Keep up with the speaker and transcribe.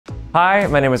Hi,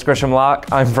 my name is Grisham Locke.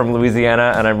 I'm from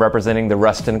Louisiana and I'm representing the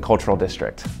Ruston Cultural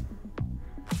District.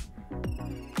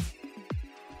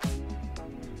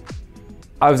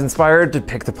 I was inspired to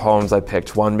pick the poems I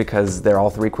picked, one, because they're all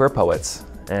three queer poets,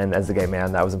 and as a gay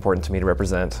man, that was important to me to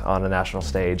represent on a national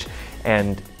stage.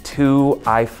 And two,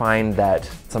 I find that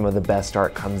some of the best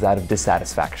art comes out of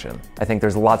dissatisfaction. I think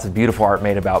there's lots of beautiful art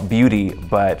made about beauty,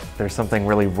 but there's something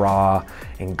really raw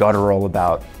and guttural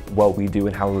about what we do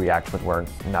and how we react when we're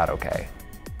not okay.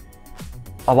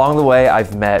 Along the way,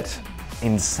 I've met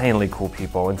insanely cool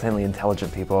people, insanely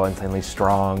intelligent people, insanely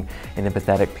strong and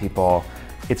empathetic people.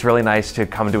 It's really nice to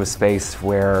come to a space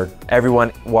where everyone,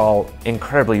 while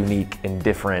incredibly unique and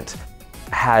different,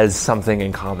 has something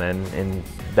in common in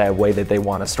that way that they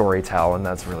want to story tell, and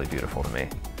that's really beautiful to me.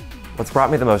 What's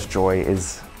brought me the most joy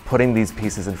is putting these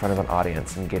pieces in front of an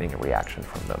audience and getting a reaction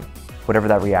from them. Whatever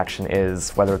that reaction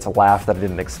is, whether it's a laugh that I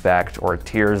didn't expect or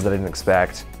tears that I didn't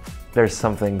expect, there's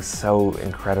something so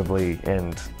incredibly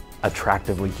and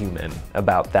attractively human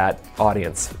about that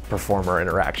audience performer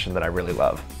interaction that I really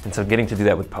love. And so getting to do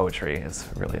that with poetry is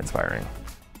really inspiring.